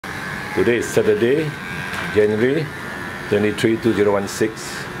Today is Saturday, January 23, 2016.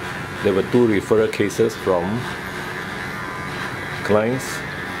 There were 2 referral cases from clients.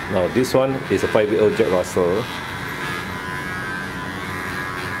 Now this one is a 5-year-old Jack Russell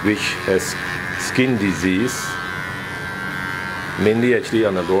which has skin disease, mainly actually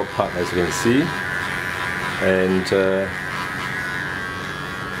on the lower part, as you can see, and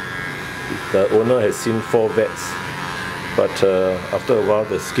the owner has seen 4 vets, but after a while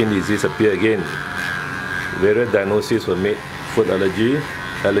the skin disease appeared again. Various diagnoses were made: food allergies,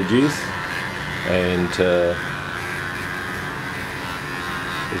 and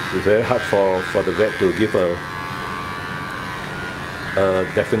it's very hard for the vet to give a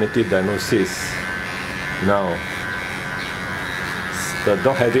definitive diagnosis. Now the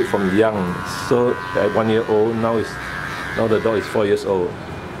dog had it from young, so at 1 year old, now the dog is 4 years old.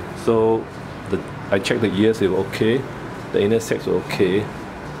 So I checked the ears, they were okay, the inner sacs were okay,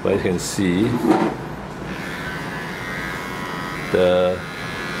 but you can see the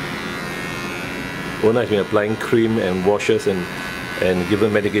owner has been applying cream and washes and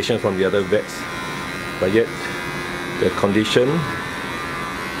given medication from the other vets, but yet the condition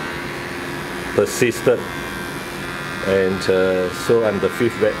persisted, and so I'm the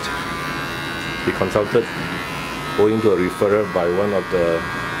 5th vet he consulted, owing to a referral by one of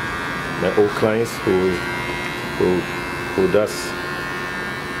my old clients who does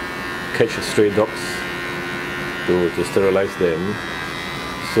catch stray dogs to sterilize them.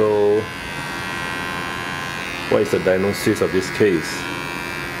 So what is the diagnosis of this case?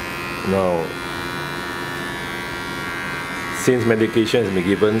 Now, since medication has been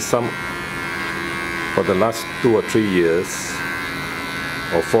given for the last 2 or 3 years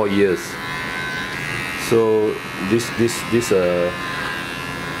or 4 years, so this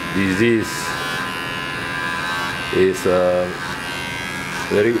disease is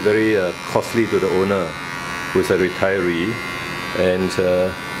very costly to the owner, who is a retiree, and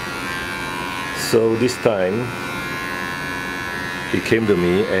so this time he came to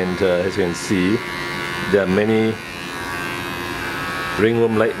me, and as you can see, there are many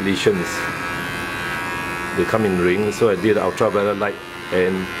ringworm light lesions. They come in rings, so I did ultraviolet light,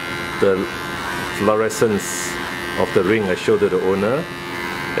 and the fluorescence of the ring I showed to the owner,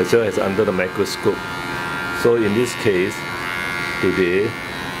 as well as under the microscope. So in this case, today,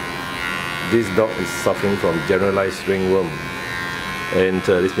 this dog is suffering from generalized ringworm, and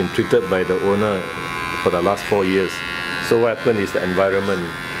it's been treated by the owner for the last 4 years. So what happened is the environment,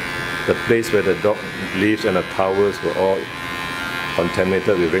 the place where the dog lives and the towels were all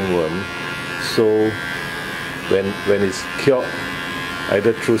contaminated with ringworm. So when it's cured,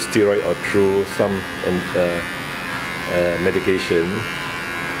 either through steroid or through some medication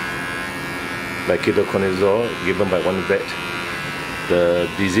like ketoconazole given by one vet, the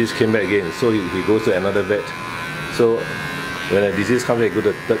disease came back again, so he goes to another vet. So when a disease comes back, he goes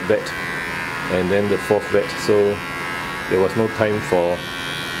to the 3rd vet, and then the 4th vet. So there was no time for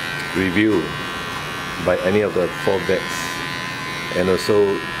review by any of the 4 vets, and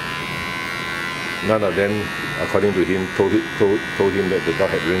also none of them, according to him, told him that the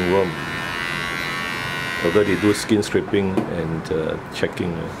dog had ringworm, although they do skin scraping and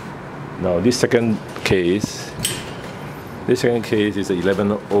checking. Now this second case is an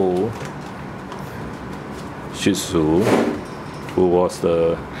 11-year-old Shih Tzu who was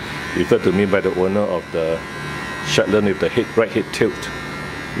referred to me by the owner of the Shetland with the right head tilt.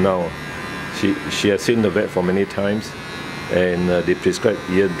 Now she has seen the vet for many times, and they prescribed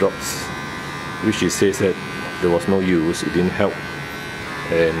ear drops, which she says that there was no use, it didn't help,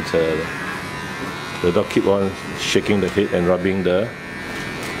 and the dog keep on shaking the head and rubbing the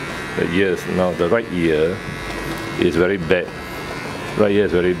ears. Now the right ear is very bad. Right ear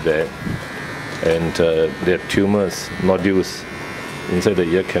is very bad, and there are tumors, nodules inside the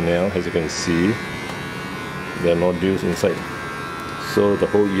ear canal, as you can see. There are nodules inside, so the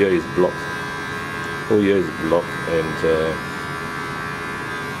whole ear is blocked.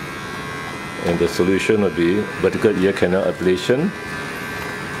 And the solution would be vertical ear canal ablation.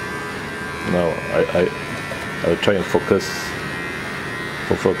 Now I will try and focus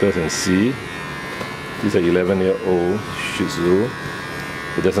and see. This is an 11-year-old Shih Tzu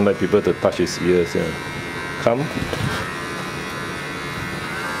who doesn't like people to touch his ears. Come.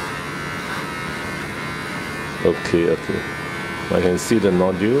 Okay. I can see the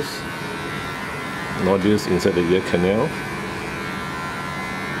nodules inside the ear canal.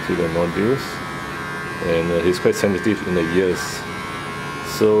 See the nodules, and he's quite sensitive in the ears.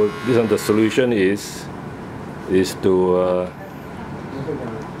 So this one, the solution is to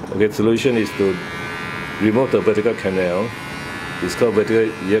solution is to remove the vertical canal It's called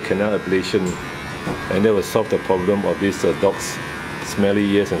vertical ear canal ablation, and that will solve the problem of these dogs' smelly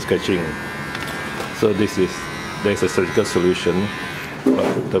ears and scratching. So there's a surgical solution.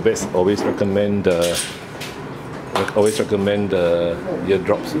 But the vets always recommend the ear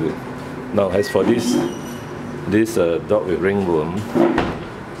drops. Now, as for this dog with ringworm,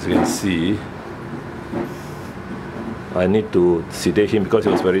 as you can see, I need to sedate him because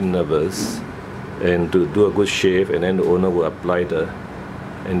he was very nervous, and to do a good shave, and then the owner will apply the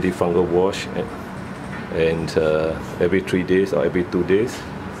antifungal wash and every 3 days or every 2 days,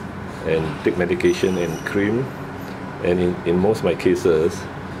 and take medication and cream. And in most of my cases,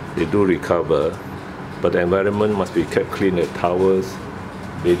 they do recover, but the environment must be kept clean with towels,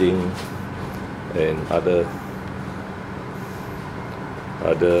 bedding, and other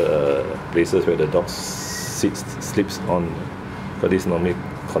places where the dog sleeps on, because this normally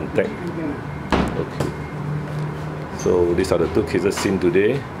contact. Okay. So these are the 2 cases seen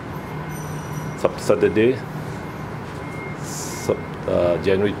today. Saturday,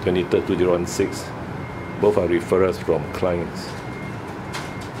 January 23rd, 2016. Both are referrals from clients.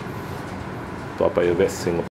 Papaya West, Singapore.